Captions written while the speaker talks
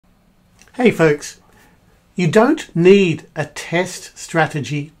Hey folks, you don't need a test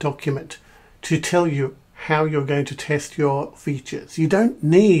strategy document to tell you how you're going to test your features. You don't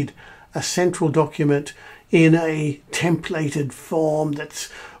need a central document in a templated form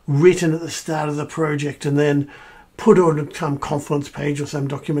that's written at the start of the project and then put on some Confluence page or some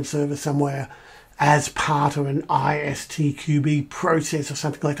document server somewhere as part of an ISTQB process or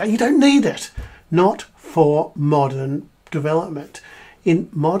something like that. You don't need it. Not for modern development. In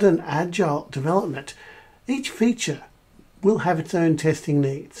modern agile development, each feature will have its own testing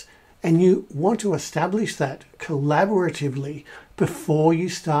needs, and you want to establish that collaboratively before you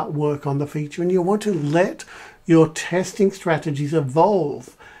start work on the feature, and you want to let your testing strategies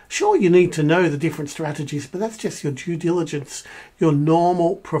evolve. Sure, you need to know the different strategies, but that's just your due diligence, your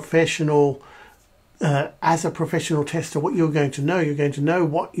normal professional as a professional tester, what you're going to know. You're going to know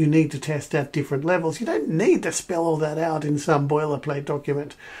what you need to test at different levels. You don't need to spell all that out in some boilerplate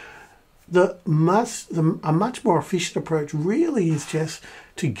document. A much more efficient approach really is just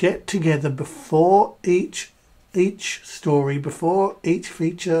to get together before each story, before each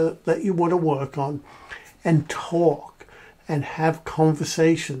feature that you want to work on, and talk and have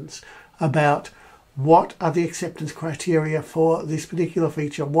conversations about what are the acceptance criteria for this particular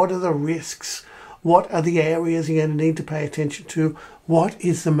feature, what are the risks, what are the areas you're going to need to pay attention to? What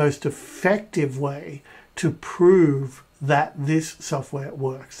is the most effective way to prove that this software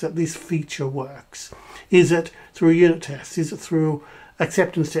works, that this feature works? Is it through unit tests? Is it through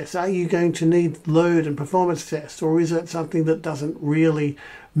acceptance tests? Are you going to need load and performance tests? Or is it something that doesn't really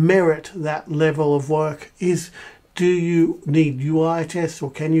merit that level of work? Do you need UI tests,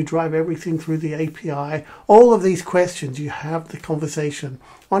 or can you drive everything through the API? All of these questions, you have the conversation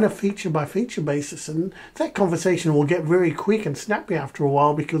on a feature by feature basis, and that conversation will get very quick and snappy after a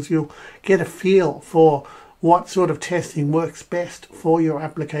while because you'll get a feel for what sort of testing works best for your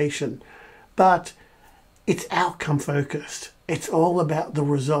application. But it's outcome focused. It's all about the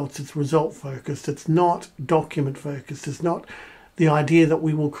results. It's result focused. It's not document focused. It's not the idea that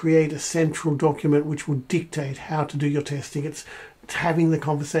we will create a central document which will dictate how to do your testing. It's having the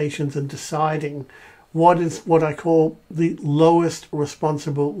conversations and deciding what is what I call the lowest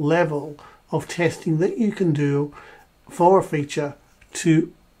responsible level of testing that you can do for a feature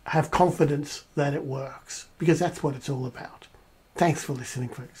to have confidence that it works, because that's what it's all about. Thanks for listening,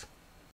 folks.